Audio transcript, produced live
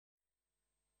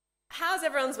How's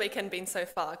everyone's weekend been so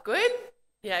far? Good?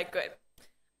 Yeah, good.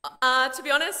 To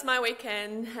be honest, my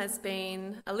weekend has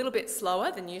been a little bit slower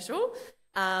than usual,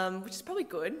 which is probably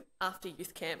good after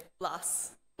youth camp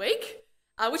last week,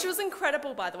 which was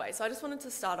incredible, by the way. So I just wanted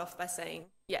to start off by saying,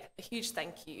 yeah, a huge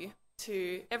thank you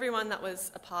to everyone that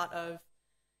was a part of,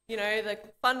 the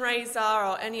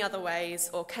fundraiser or any other ways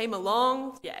or came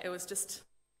along. Yeah, it was just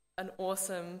an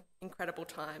awesome, incredible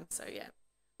time. So yeah,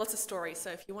 lots of stories.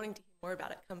 So if you're wanting to hear more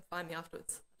about it, come find me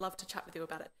afterwards. I'd love to chat with you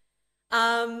about it.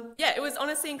 Yeah, it was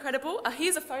honestly incredible.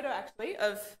 Here's a photo actually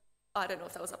of, I don't know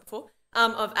if that was up before,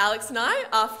 of Alex and I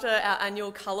after our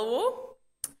annual colour war.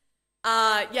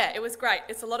 Yeah, it was great.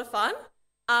 It's a lot of fun.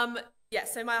 Yeah,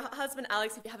 so my husband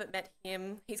Alex, if you haven't met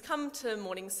him, he's come to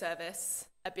morning service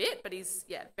a bit, but he's,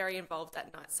 very involved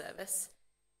at night service.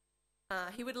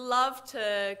 He would love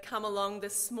to come along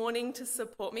this morning to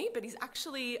support me, but he's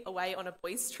actually away on a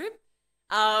boys' trip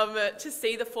to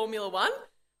see the Formula One,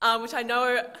 which I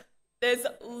know there's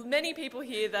many people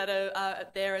here that are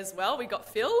there as well. We got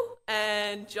Phil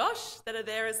and Josh that are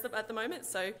there at the moment,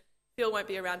 so Phil won't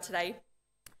be around today.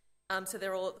 So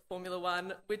they're all at the Formula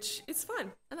One, which is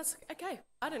fine, and that's okay.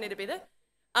 I don't need to be there.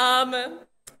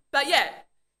 But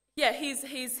yeah,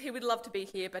 he would love to be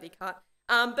here, but he can't.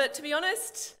 But to be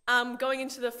honest, going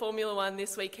into the Formula One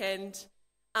this weekend,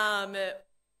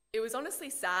 it was honestly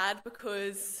sad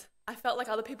because I felt like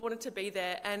other people wanted to be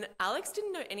there, and Alex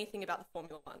didn't know anything about the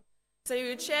Formula One. So he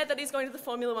would share that he's going to the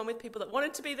Formula One with people that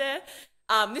wanted to be there.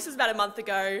 This was about a month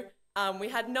ago. We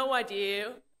had no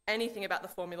idea anything about the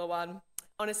Formula One.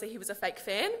 Honestly, he was a fake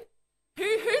fan.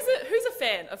 Who's a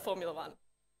fan of Formula One?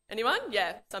 Anyone?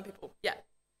 Yeah, some people. Yeah.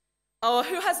 Oh,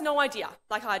 who has no idea,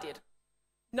 like I did?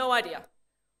 No idea.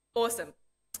 Awesome.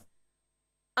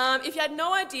 If you had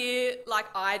no idea, like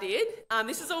I did,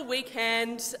 this is a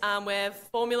weekend where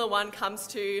Formula One comes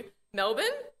to Melbourne.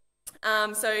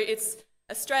 So it's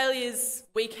Australia's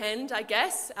weekend, I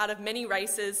guess, out of many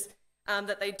races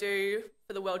that they do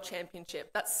for the World Championship.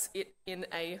 That's it in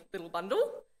a little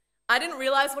bundle. I didn't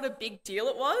realise what a big deal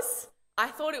it was. I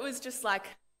thought it was just like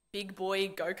big boy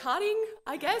go-karting,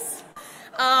 I guess,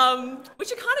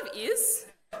 which it kind of is.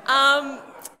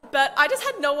 But I just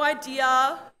had no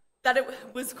idea that it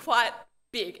was quite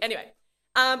big. Anyway,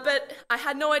 but I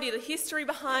had no idea the history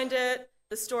behind it,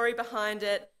 the story behind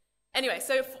it. Anyway,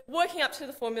 so working up to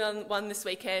the Formula One this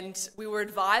weekend, we were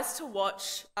advised to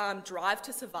watch Drive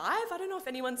to Survive. I don't know if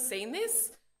anyone's seen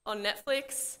this on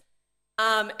Netflix.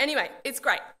 Anyway, it's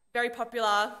great. Very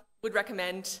popular, would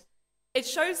recommend. It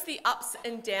shows the ups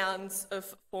and downs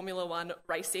of Formula One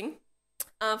racing.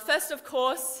 First, of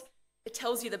course, it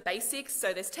tells you the basics.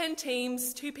 So there's 10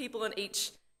 teams, 2 people on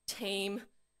each team,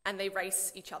 and they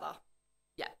race each other.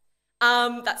 Yeah,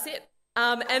 that's it.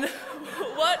 And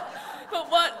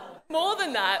what more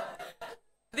than that,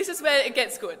 this is where it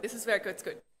gets good. This is where it gets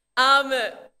good.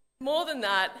 More than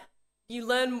that, you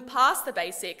learn past the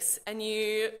basics and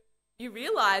you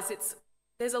realise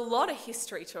there's a lot of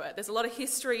history to it. There's a lot of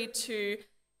history to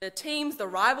the teams, the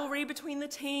rivalry between the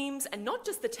teams, and not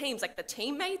just the teams, like the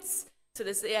teammates. So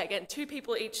there's, again, 2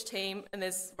 people each team, and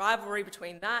there's rivalry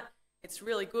between that. It's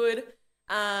really good.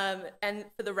 And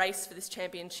for the race for this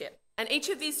championship. And each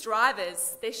of these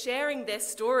drivers, they're sharing their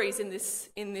stories in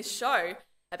this show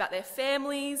about their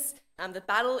families, the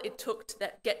battle it took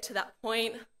to get to that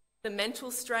point, the mental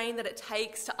strain that it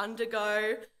takes to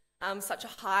undergo such a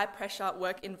high-pressure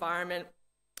work environment.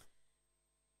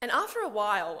 And after a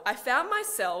while, I found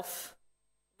myself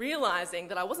realising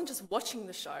that I wasn't just watching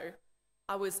the show,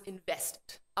 I was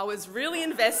invested. I was really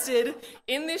invested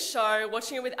in this show,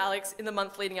 watching it with Alex in the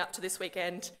month leading up to this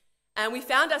weekend. And we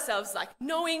found ourselves like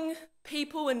knowing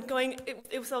people and going,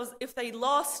 if they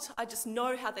lost, I just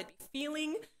know how they'd be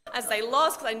feeling as they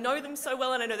lost because I know them so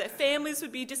well and I know their families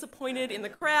would be disappointed in the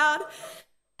crowd.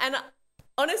 And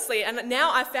honestly, and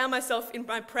now I found myself in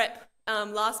my prep,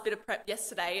 last bit of prep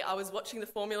yesterday, I was watching the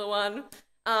Formula One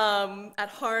at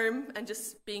home and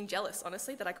just being jealous,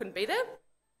 honestly, that I couldn't be there.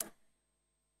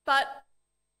 But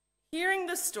hearing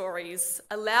the stories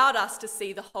allowed us to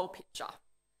see the whole picture.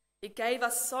 It gave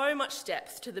us so much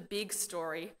depth to the big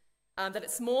story that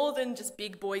it's more than just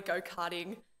big boy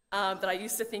go-karting that I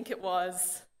used to think it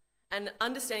was. And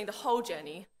understanding the whole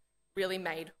journey really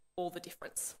made all the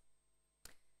difference.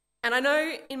 And I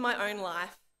know in my own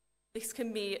life, this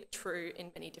can be true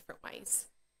in many different ways.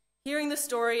 Hearing the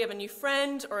story of a new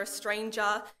friend or a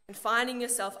stranger and finding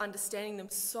yourself understanding them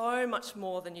so much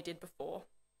more than you did before.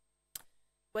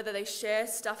 Whether they share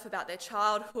stuff about their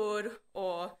childhood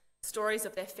or stories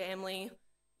of their family,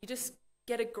 you just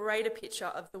get a greater picture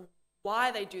of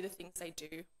why they do the things they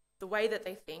do, the way that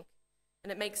they think,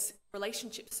 And it makes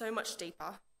relationships so much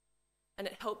deeper, and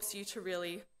it helps you to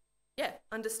really,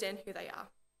 understand who they are.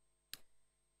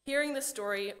 Hearing the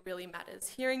story really matters.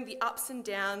 Hearing the ups and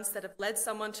downs that have led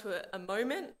someone to a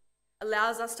moment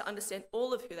allows us to understand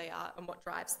all of who they are and what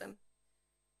drives them.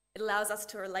 It allows us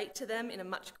to relate to them in a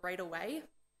much greater way.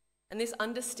 And this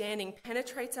understanding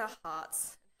penetrates our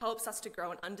hearts and helps us to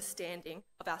grow an understanding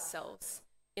of ourselves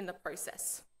in the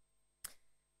process.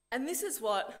 And this is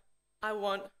what I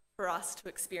want for us to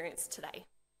experience today.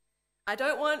 I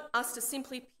don't want us to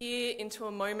simply peer into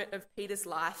a moment of Peter's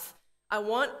life. I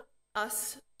want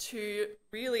us to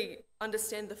really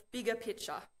understand the bigger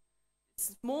picture.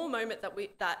 This small moment that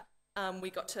we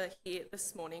got to hear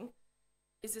this morning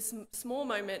is this small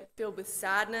moment filled with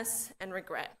sadness and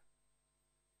regret.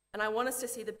 And I want us to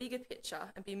see the bigger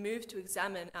picture and be moved to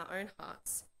examine our own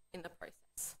hearts in the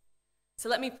process. So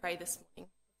let me pray this morning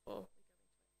before we go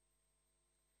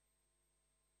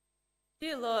into it.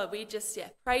 Dear Lord, we just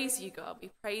praise you, God. We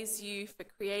praise you for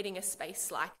creating a space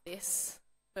like this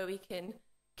where we can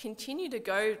continue to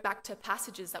go back to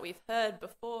passages that we've heard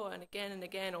before and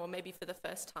again, or maybe for the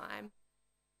first time,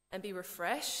 and be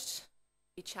refreshed,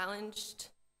 be challenged.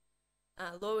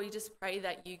 Lord, we just pray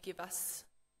that you give us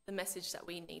the message that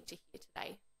we need to hear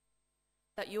today,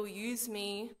 that you'll use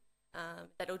me,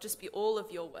 that it'll just be all of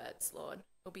your words, Lord.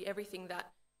 It'll be everything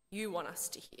that you want us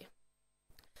to hear.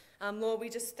 Lord, we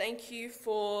just thank you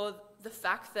for the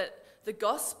fact that the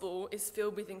gospel is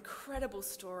filled with incredible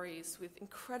stories, with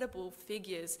incredible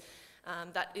figures,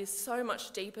 that is so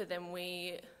much deeper than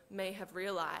we may have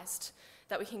realized,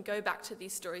 that we can go back to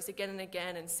these stories again and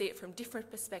again and see it from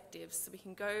different perspectives. So we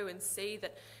can go and see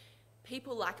that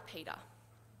people like Peter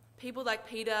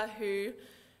who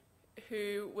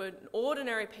were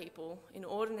ordinary people in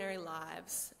ordinary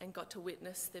lives and got to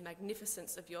witness the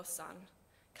magnificence of your Son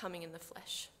coming in the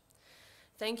flesh.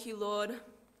 Thank you, Lord,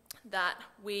 that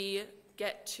we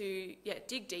get to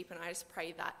dig deep, and I just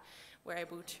pray that we're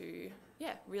able to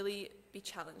really be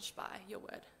challenged by your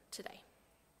word today.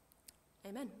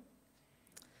 Amen.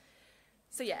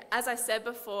 So as I said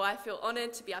before, I feel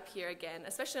honoured to be up here again,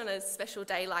 especially on a special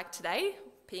day like today,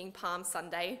 being Palm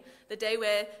Sunday, the day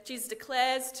where Jesus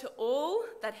declares to all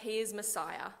that he is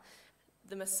Messiah,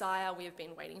 the Messiah we have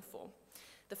been waiting for,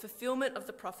 the fulfillment of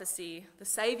the prophecy, the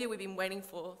Saviour we've been waiting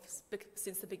for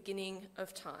since the beginning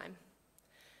of time.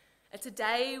 It's a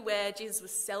day where Jesus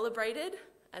was celebrated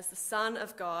as the Son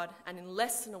of God, and in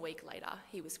less than a week later,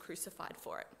 he was crucified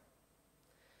for it.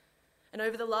 And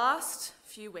over the last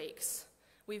few weeks,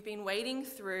 we've been wading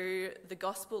through the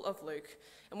Gospel of Luke,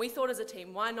 and we thought as a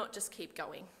team, why not just keep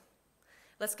going?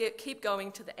 Let's keep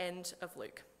going to the end of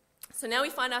Luke. So now we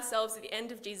find ourselves at the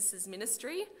end of Jesus'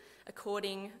 ministry,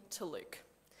 according to Luke.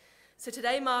 So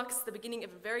today marks the beginning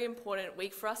of a very important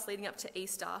week for us leading up to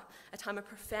Easter, a time of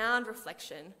profound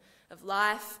reflection of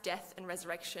life, death, and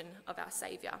resurrection of our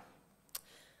Saviour.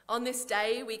 On this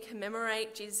day, we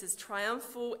commemorate Jesus'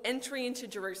 triumphal entry into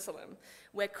Jerusalem,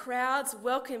 where crowds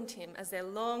welcomed him as their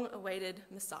long-awaited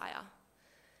Messiah.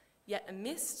 Yet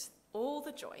amidst all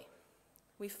the joy,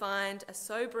 we find a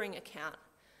sobering account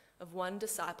of one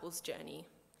disciple's journey,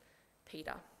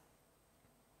 Peter.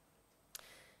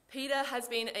 Peter has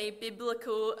been a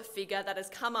biblical figure that has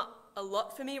come up a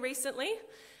lot for me recently.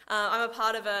 I'm a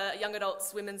part of a young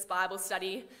adults women's Bible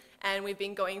study, and we've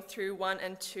been going through 1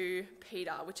 and 2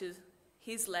 Peter, which is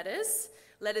his letters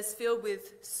filled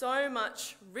with so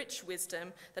much rich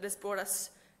wisdom that has brought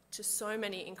us to so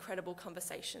many incredible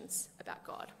conversations about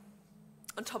God.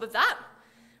 On top of that,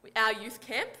 our youth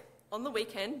camp on the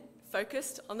weekend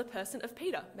focused on the person of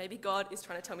Peter. Maybe God is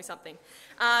trying to tell me something.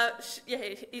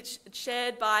 It's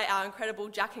shared by our incredible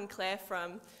Jack and Claire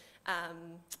from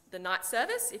the night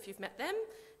service, if you've met them.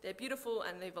 They're beautiful,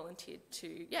 and they volunteered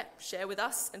to share with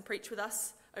us and preach with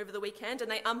us over the weekend, and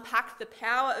they unpacked the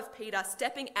power of Peter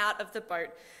stepping out of the boat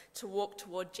to walk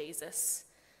toward Jesus,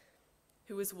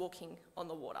 who was walking on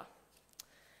the water.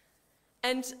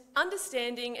 And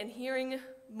understanding and hearing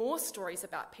more stories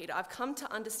about Peter, I've come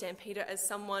to understand Peter as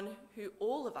someone who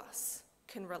all of us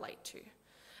can relate to.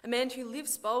 A man who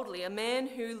lives boldly, a man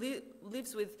who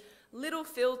lives with little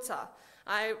filter.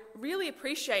 I really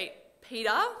appreciate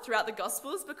Peter throughout the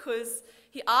Gospels because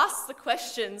he asks the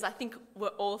questions I think we're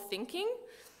all thinking.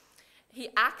 He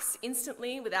acts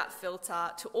instantly without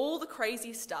filter to all the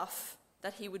crazy stuff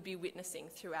that he would be witnessing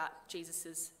throughout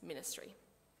Jesus' ministry.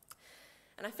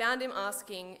 And I found him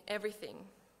asking everything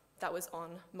that was on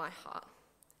my heart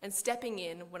and stepping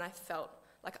in when I felt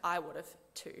like I would have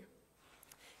too.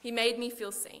 He made me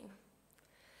feel seen.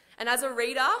 And as a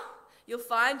reader, you'll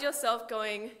find yourself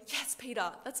going, yes,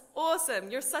 Peter, that's awesome.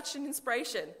 You're such an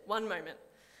inspiration, one moment.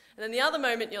 And then the other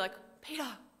moment you're like, Peter,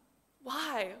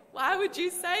 why? Why would you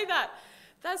say that?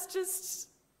 That's just...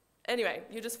 Anyway,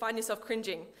 you just find yourself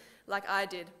cringing like I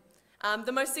did.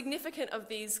 The most significant of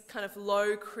these kind of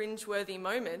low, cringe-worthy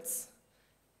moments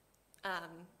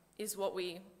is what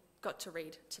we got to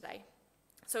read today.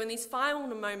 So in these final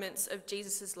moments of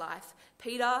Jesus' life,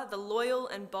 Peter, the loyal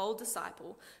and bold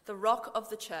disciple, the rock of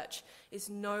the church, is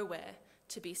nowhere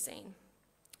to be seen.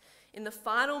 In the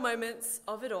final moments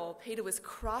of it all, Peter was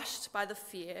crushed by the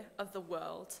fear of the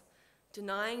world,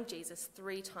 denying Jesus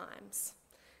 3 times.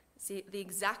 It's the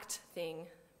exact thing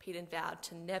Peter vowed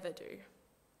to never do,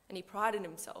 and he prided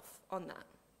himself on that.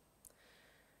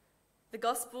 The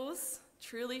Gospels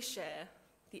truly share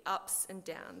the ups and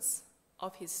downs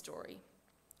of his story.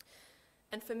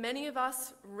 And for many of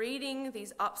us, reading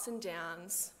these ups and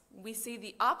downs, we see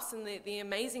the ups and the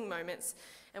amazing moments,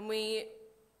 and we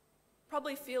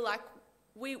probably feel like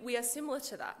we are similar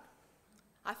to that.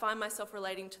 I find myself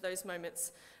relating to those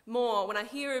moments more. When I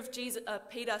hear of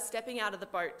Peter stepping out of the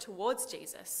boat towards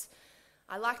Jesus,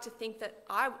 I like to think that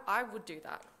I would do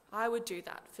that. I would do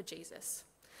that for Jesus.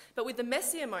 But with the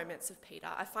messier moments of Peter,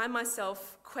 I find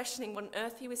myself questioning what on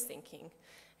earth he was thinking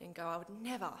and go, I would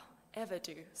never, ever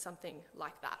do something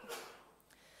like that.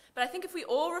 But I think if we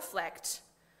all reflect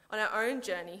on our own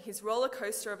journey, his roller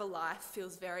coaster of a life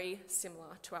feels very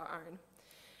similar to our own.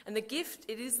 And it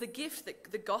is the gift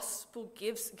that the gospel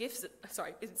gives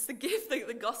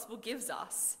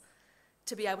us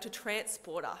to be able to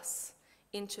transport us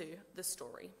into the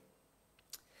story.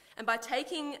 And by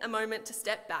taking a moment to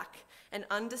step back and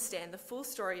understand the full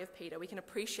story of Peter, we can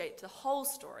appreciate the whole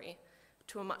story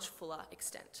to a much fuller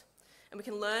extent. And we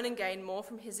can learn and gain more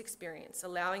from his experience,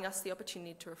 allowing us the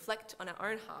opportunity to reflect on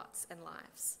our own hearts and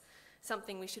lives,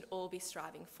 something we should all be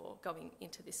striving for going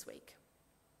into this week.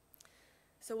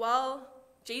 So while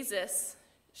Jesus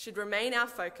should remain our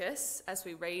focus as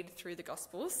we read through the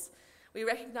Gospels, we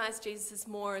recognise Jesus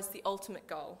more as the ultimate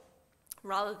goal,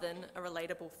 rather than a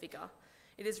relatable figure.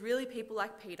 It is really people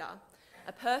like Peter,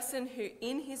 a person who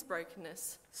in his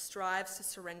brokenness strives to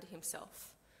surrender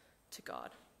himself to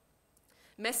God,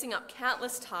 messing up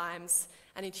countless times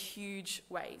and in huge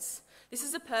ways. This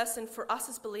is a person for us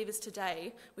as believers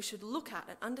today we should look at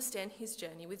and understand his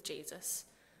journey with Jesus,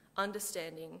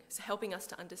 helping us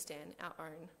to understand our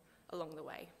own along the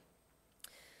way.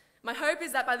 My hope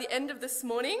is that by the end of this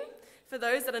morning, for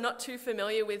those that are not too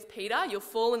familiar with Peter, you'll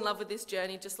fall in love with this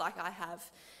journey just like I have.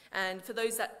 And for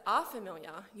those that are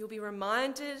familiar, you'll be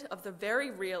reminded of the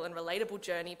very real and relatable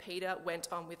journey Peter went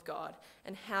on with God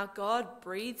and how God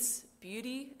breathes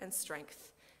beauty and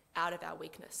strength out of our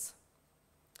weakness.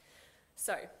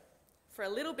 So, for a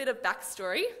little bit of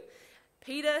backstory,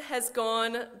 Peter has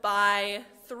gone by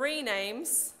 3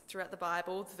 names throughout the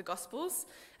Bible, the Gospels: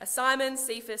 Simon,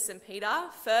 Cephas, and Peter.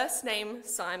 First name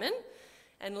Simon,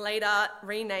 and later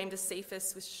renamed as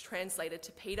Cephas, which is translated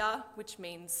to Peter, which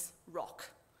means rock.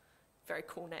 Very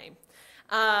cool name.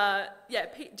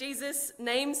 Jesus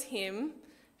names him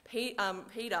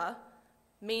Peter,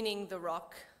 meaning the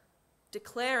rock,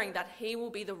 declaring that he will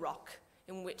be the rock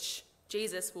in which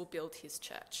Jesus will build his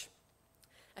church.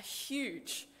 A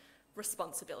huge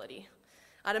responsibility.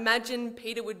 I'd imagine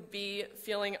Peter would be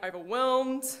feeling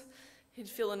overwhelmed. He'd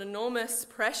feel an enormous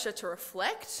pressure to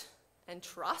reflect and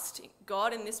trust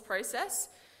God in this process.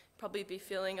 Probably be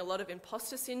feeling a lot of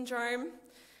imposter syndrome.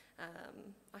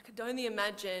 I could only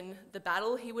imagine the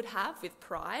battle he would have with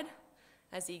pride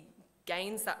as he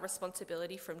gains that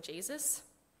responsibility from Jesus.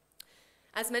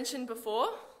 As mentioned before,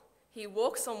 he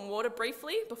walks on water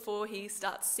briefly before he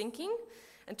starts sinking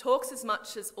and talks as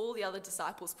much as all the other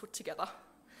disciples put together.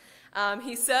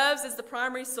 He serves as the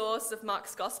primary source of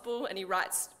Mark's Gospel, and he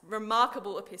writes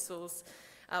remarkable epistles,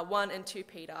 1 and 2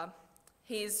 Peter.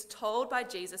 He is told by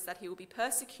Jesus that he will be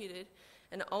persecuted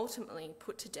and ultimately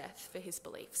put to death for his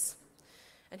beliefs.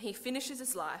 And he finishes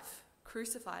his life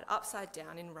crucified upside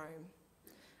down in Rome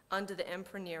under the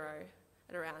Emperor Nero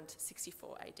at around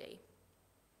 64 AD.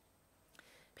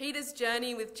 Peter's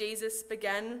journey with Jesus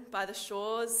began by the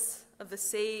shores of the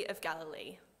Sea of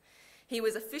Galilee. He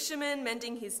was a fisherman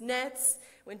mending his nets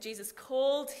when Jesus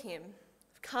called him,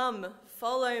 "Come,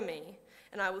 follow me,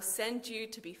 and I will send you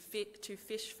to be fit to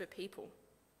fish for people."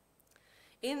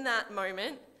 In that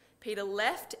moment, Peter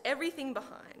left everything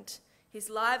behind, his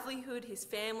livelihood, his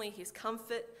family, his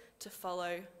comfort, to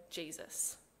follow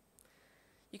Jesus.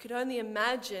 You could only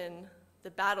imagine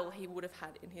the battle he would have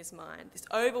had in his mind, this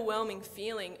overwhelming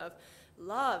feeling of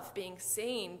love, being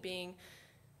seen, being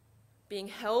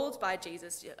held by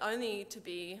Jesus, only to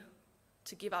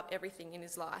give up everything in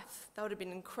his life. That would have been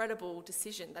an incredible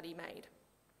decision that he made.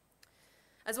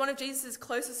 As one of Jesus'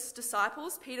 closest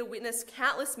disciples, Peter witnessed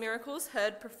countless miracles,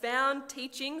 heard profound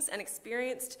teachings, and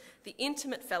experienced the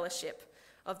intimate fellowship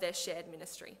of their shared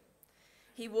ministry.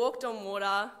 He walked on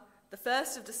water, the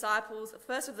first of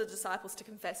the disciples to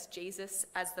confess Jesus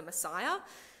as the Messiah,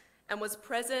 and was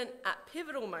present at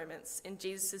pivotal moments in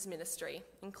Jesus' ministry,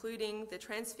 including the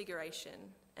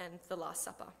Transfiguration and the Last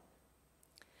Supper.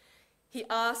 He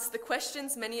asked the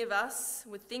questions many of us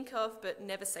would think of but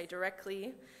never say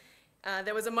directly.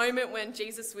 There was a moment when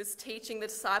Jesus was teaching the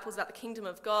disciples about the kingdom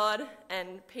of God,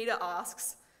 and Peter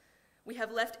asks, "We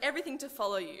have left everything to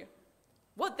follow you.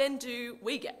 What then do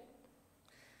we get?"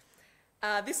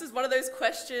 This is one of those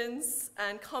questions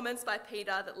and comments by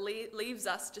Peter that leaves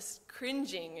us just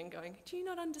cringing and going, do you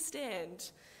not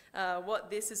understand what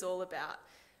this is all about?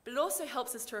 But it also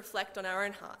helps us to reflect on our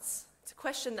own hearts. It's a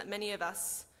question that many of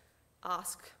us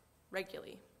ask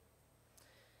regularly.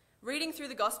 Reading through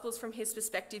the Gospels from his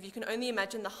perspective, you can only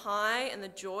imagine the high and the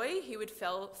joy he would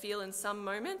feel in some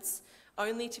moments,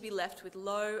 only to be left with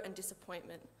low and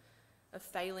disappointment of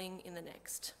failing in the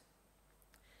next.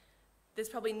 There's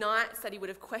probably nights that he would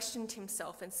have questioned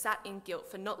himself and sat in guilt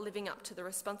for not living up to the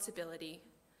responsibility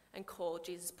and call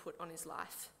Jesus put on his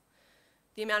life.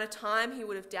 The amount of time he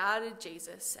would have doubted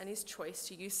Jesus and his choice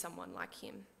to use someone like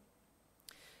him.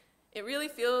 It really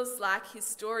feels like his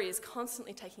story is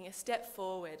constantly taking a step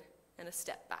forward and a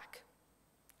step back.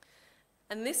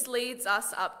 And this leads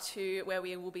us up to where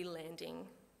we will be landing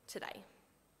today.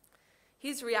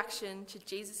 His reaction to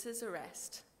Jesus'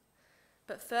 arrest.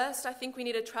 But first, I think we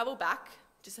need to travel back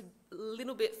just a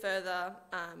little bit further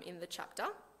in the chapter,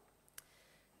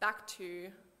 back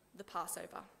to the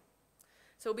Passover.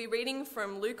 So we'll be reading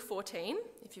from Luke 14,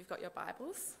 if you've got your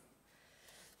Bibles.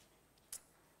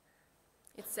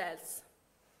 It says,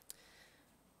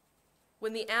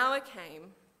 "When the hour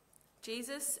came,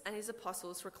 Jesus and his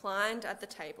apostles reclined at the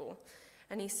table,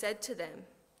 and he said to them,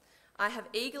 'I have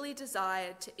eagerly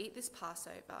desired to eat this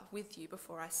Passover with you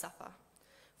before I suffer.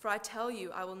 For I tell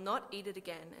you, I will not eat it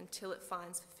again until it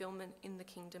finds fulfillment in the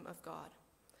kingdom of God.'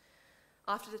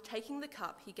 After taking the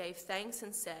cup, he gave thanks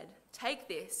and said, 'Take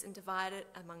this and divide it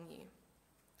among you.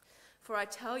 For I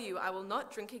tell you, I will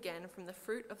not drink again from the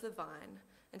fruit of the vine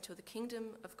until the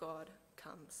kingdom of God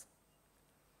comes.'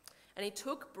 And he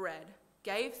took bread,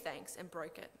 gave thanks and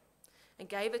broke it, and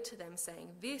gave it to them,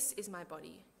 saying, 'This is my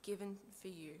body given for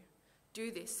you. Do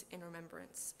this in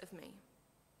remembrance of me.'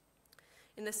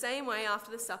 In the same way, after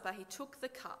the supper, he took the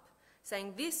cup,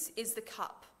 saying, 'This is the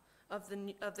cup of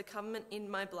the covenant in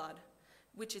my blood,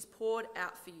 which is poured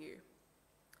out for you.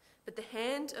 But the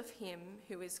hand of him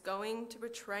who is going to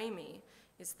betray me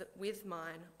is with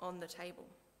mine on the table.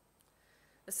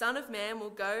 The Son of Man will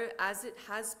go as it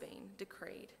has been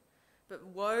decreed, but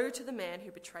woe to the man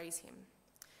who betrays him.'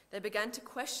 They began to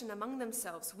question among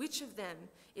themselves which of them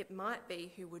it might be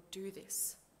who would do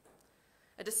this.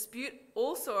 A dispute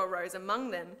also arose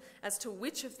among them as to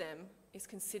which of them is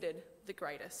considered the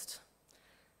greatest."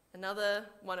 Another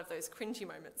one of those cringy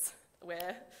moments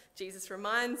where Jesus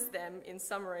reminds them, in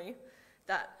summary,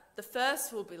 that the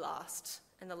first will be last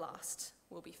and the last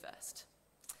will be first.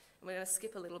 And we're going to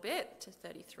skip a little bit to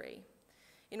 33.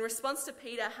 In response to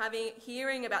Peter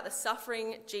hearing about the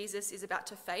suffering Jesus is about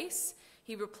to face,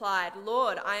 he replied,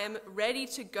 "Lord, I am ready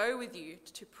to go with you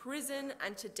to prison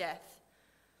and to death."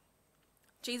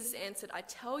 Jesus answered, "I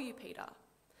tell you, Peter,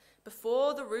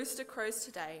 before the rooster crows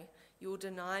today, you will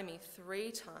deny me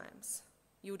 3 times.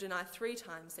 You will deny 3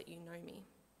 times that you know me."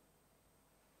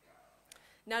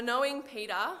 Now, knowing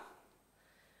Peter,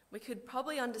 we could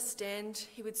probably understand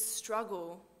he would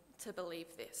struggle to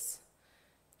believe this.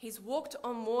 He's walked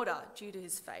on water due to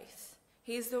his faith.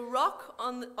 He is the rock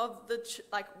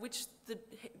which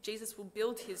Jesus will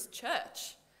build his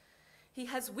church. He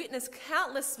has witnessed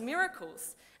countless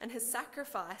miracles and has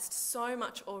sacrificed so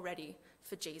much already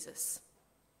for Jesus.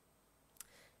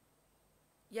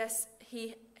 Yes,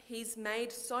 he's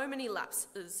made so many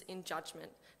lapses in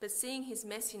judgment, but seeing his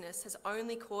messiness has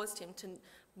only caused him to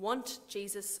want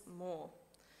Jesus more.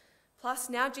 Plus,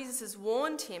 now Jesus has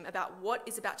warned him about what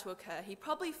is about to occur. He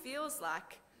probably feels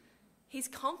like he's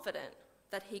confident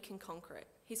that he can conquer it.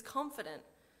 He's confident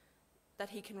that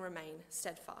he can remain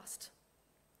steadfast.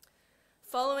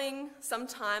 Following some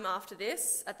time after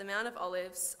this, at the Mount of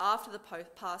Olives, after the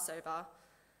Passover,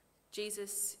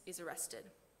 Jesus is arrested.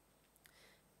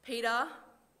 Peter,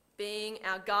 being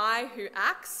our guy who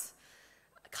acts,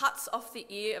 cuts off the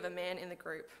ear of a man in the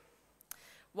group.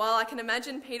 While I can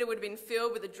imagine Peter would have been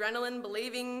filled with adrenaline,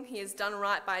 believing he has done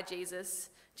right by Jesus,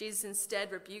 Jesus instead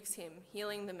rebukes him,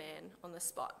 healing the man on the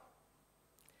spot.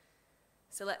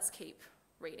 So let's keep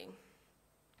reading.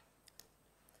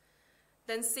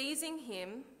 Then seizing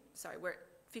him, we're at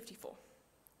 54.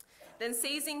 Then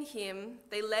seizing him,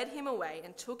 they led him away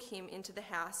and took him into the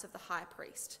house of the high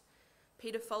priest.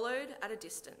 Peter followed at a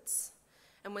distance.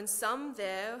 And when some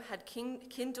there had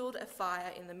kindled a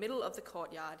fire in the middle of the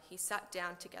courtyard, he sat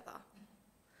down together.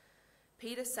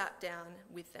 Peter sat down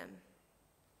with them.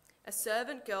 A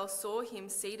servant girl saw him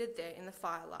seated there in the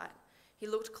firelight. He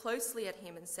looked closely at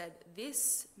him and said,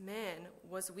 "This man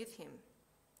was with him."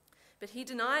 But he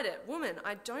denied it. "Woman,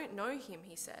 I don't know him,"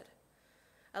 he said.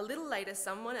 A little later,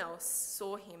 someone else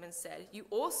saw him and said, "You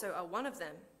also are one of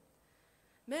them."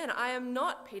 "Man, I am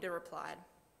not," Peter replied.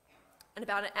 And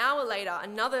about an hour later,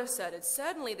 another asserted,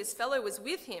 "Certainly this fellow was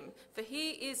with him, for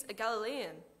he is a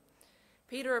Galilean."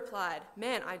 Peter replied,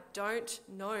 "Man, I don't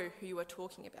know who you are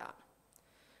talking about."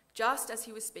 Just as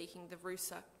he was speaking, the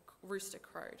rooster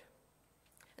crowed.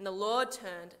 And the Lord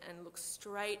turned and looked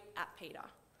straight at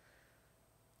Peter,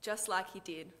 just like he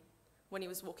did when he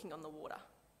was walking on the water.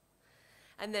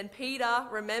 And then Peter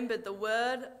remembered the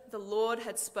word the Lord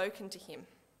had spoken to him.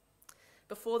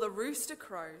 "Before the rooster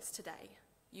crows today,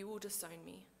 you will disown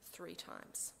me 3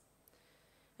 times."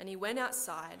 And he went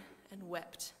outside and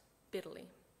wept bitterly.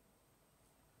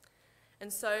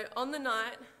 And so on the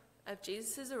night of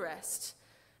Jesus' arrest,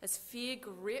 as fear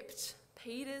gripped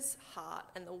Peter's heart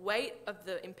and the weight of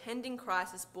the impending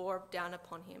crisis bore down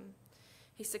upon him,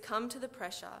 he succumbed to the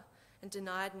pressure and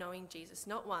denied knowing Jesus,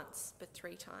 not once, but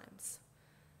 3 times.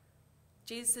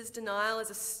 Jesus' denial is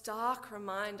a stark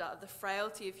reminder of the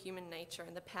frailty of human nature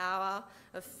and the power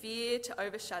of fear to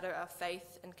overshadow our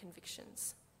faith and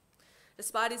convictions.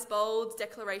 Despite his bold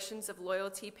declarations of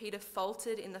loyalty, Peter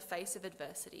faltered in the face of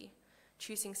adversity,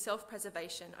 choosing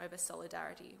self-preservation over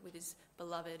solidarity with his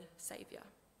beloved Saviour.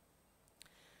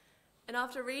 And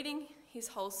after reading his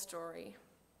whole story,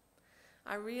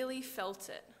 I really felt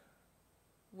it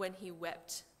when he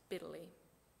wept bitterly.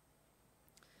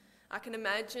 I can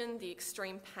imagine the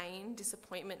extreme pain,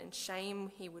 disappointment, and shame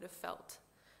he would have felt,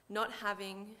 not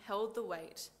having held the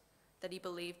weight that he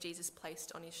believed Jesus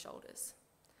placed on his shoulders,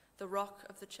 the rock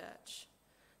of the church,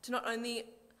 to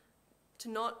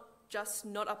not just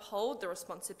not uphold the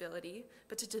responsibility,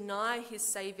 but to deny his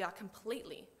Saviour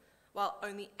completely, while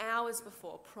only hours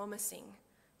before promising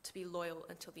to be loyal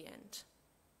until the end.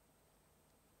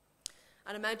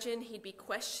 I'd imagine he'd be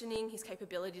questioning his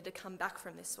capability to come back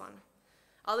from this one.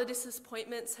 Other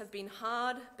disappointments have been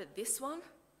hard, but this one?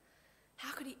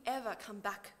 How could he ever come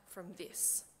back from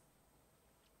this?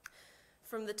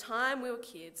 From the time we were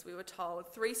kids, we were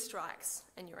told 3 strikes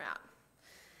and you're out.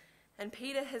 And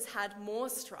Peter has had more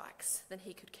strikes than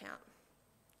he could count.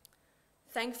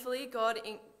 Thankfully,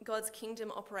 God's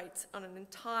kingdom operates on an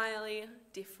entirely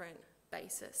different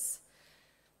basis.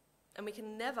 And we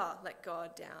can never let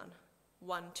God down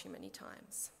one too many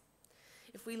times.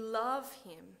 If we love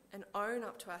him and own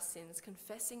up to our sins,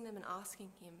 confessing them and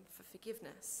asking him for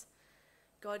forgiveness,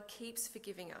 God keeps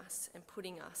forgiving us and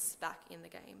putting us back in the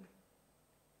game.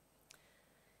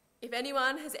 If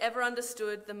anyone has ever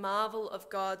understood the marvel of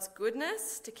God's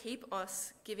goodness to keep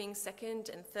us giving 2nd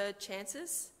and 3rd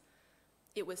chances,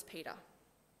 it was Peter.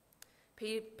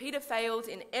 Peter failed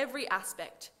in every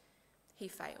aspect. He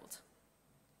failed.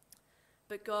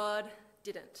 But God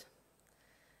didn't.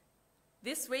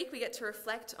 This week we get to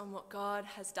reflect on what God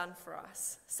has done for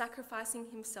us, sacrificing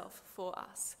himself for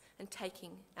us and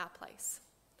taking our place.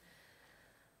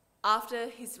 After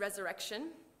his resurrection,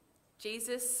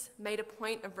 Jesus made a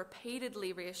point of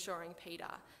repeatedly reassuring Peter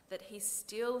that he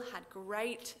still had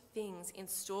great things in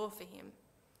store for him,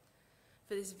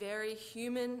 for this very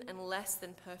human and less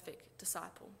than perfect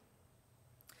disciple.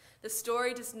 The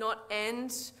story does not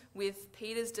end with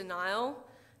Peter's denial.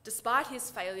 Despite his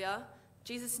failure,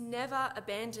 Jesus never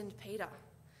abandoned Peter.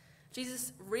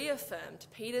 Jesus reaffirmed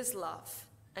Peter's love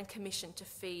and commission to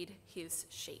feed his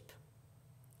sheep.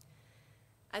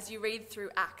 As you read through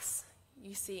Acts,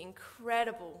 you see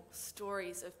incredible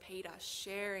stories of Peter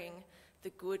sharing the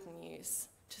good news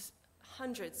to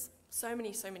hundreds, so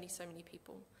many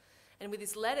people. And with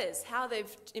his letters, how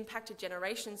they've impacted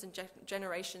generations and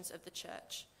generations of the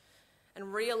church and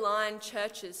realigned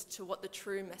churches to what the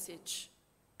true message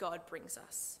God brings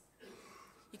us.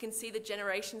 You can see the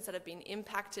generations that have been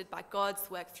impacted by God's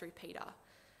work through Peter,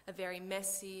 a very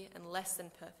messy and less than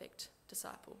perfect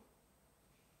disciple.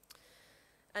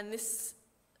 And this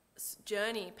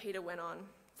journey Peter went on,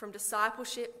 from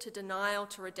discipleship to denial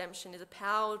to redemption, is a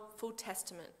powerful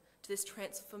testament to this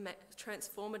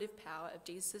transformative power of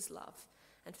Jesus' love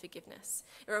and forgiveness.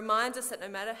 It reminds us that no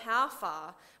matter how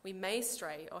far we may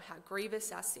stray or how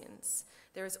grievous our sins,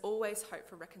 there is always hope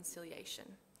for reconciliation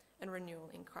and renewal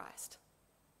in Christ.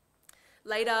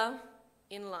 Later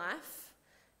in life,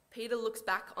 Peter looks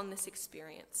back on this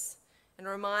experience and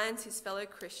reminds his fellow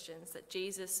Christians that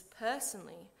Jesus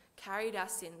personally carried our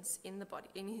sins in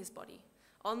his body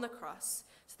on the cross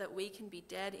so that we can be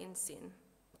dead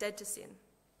to sin,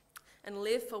 and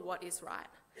live for what is right.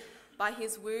 By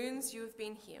his wounds you have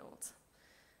been healed.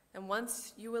 And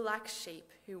once you were like sheep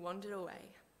who wandered away,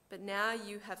 but now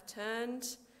you have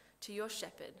turned to your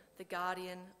shepherd, the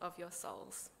guardian of your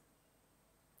souls.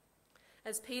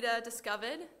 As Peter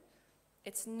discovered,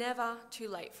 it's never too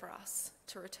late for us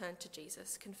to return to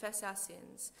Jesus, confess our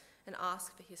sins, and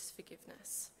ask for his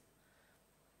forgiveness.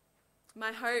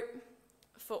 My hope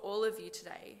for all of you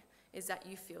today is that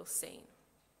you feel seen.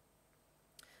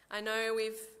 I know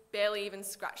we've barely even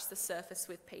scratched the surface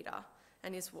with Peter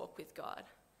and his walk with God.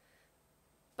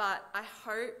 But I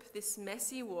hope this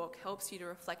messy walk helps you to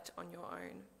reflect on your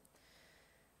own.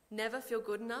 Never feel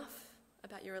good enough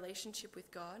about your relationship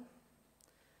with God?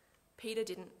 Peter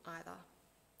didn't either.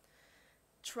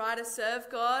 Try to serve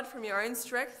God from your own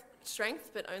strength,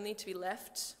 but only to be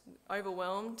left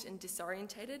overwhelmed and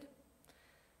disorientated?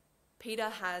 Peter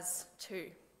has too.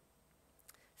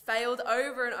 Failed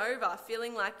over and over,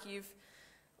 feeling like you've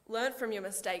learnt from your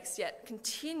mistakes, yet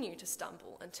continue to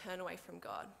stumble and turn away from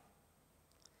God.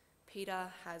 Peter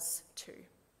has too.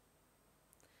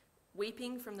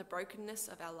 Weeping from the brokenness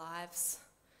of our lives?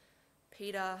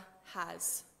 Peter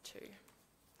has too.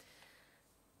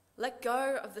 Let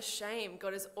go of the shame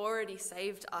God has already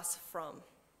saved us from.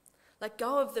 Let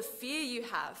go of the fear you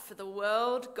have for the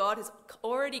world God has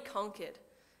already conquered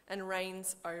and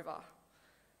reigns over.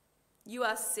 You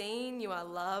are seen, you are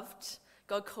loved.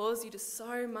 God calls you to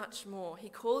so much more. He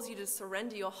calls you to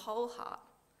surrender your whole heart,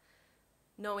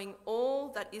 knowing all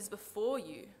that is before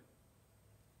you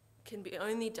can be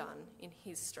only done in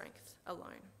his strength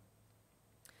alone.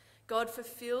 God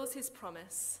fulfills his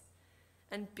promise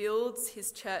and builds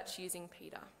his church using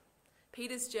Peter.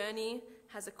 Peter's journey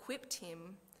has equipped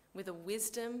him with a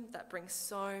wisdom that brings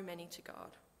so many to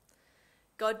God.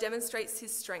 God demonstrates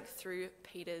his strength through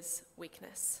Peter's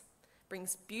weakness,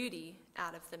 brings beauty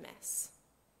out of the mess.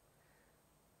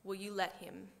 Will you let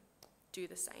him do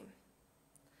the same?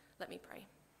 Let me pray.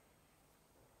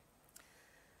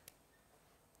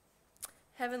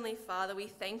 Heavenly Father, we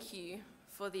thank you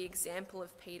for the example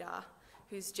of Peter,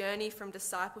 whose journey from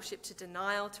discipleship to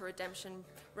denial to redemption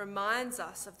reminds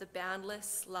us of the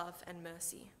boundless love and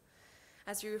mercy.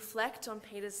 As we reflect on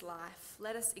Peter's life,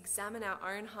 let us examine our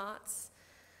own hearts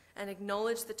and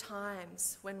acknowledge the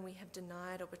times when we have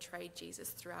denied or betrayed Jesus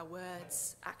through our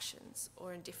words, actions,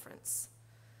 or indifference.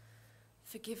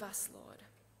 Forgive us, Lord.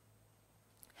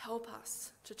 Help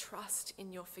us to trust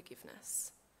in your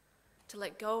forgiveness, to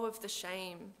let go of the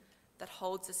shame that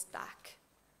holds us back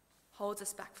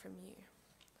from you.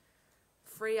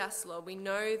 Free us, Lord. We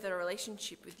know that a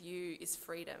relationship with you is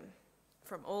freedom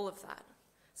from all of that.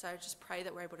 So I just pray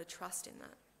that we're able to trust in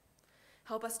that.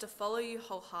 Help us to follow you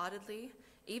wholeheartedly,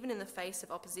 even in the face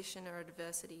of opposition or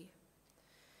adversity.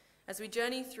 As we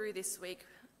journey through this week,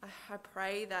 I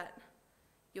pray that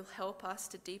you'll help us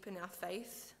to deepen our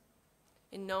faith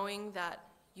in knowing that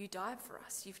you died for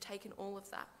us. You've taken all of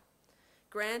that.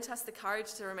 Grant us the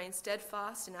courage to remain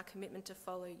steadfast in our commitment to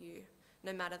follow you,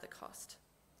 no matter the cost.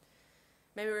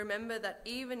 May we remember that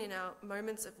even in our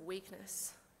moments of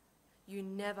weakness, you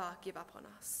never give up on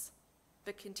us,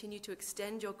 but continue to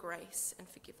extend your grace and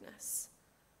forgiveness.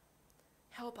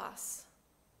 Help us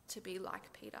to be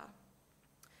like Peter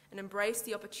and embrace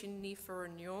the opportunity for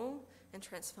renewal and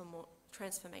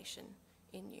transformation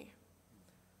in you.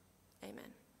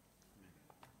 Amen.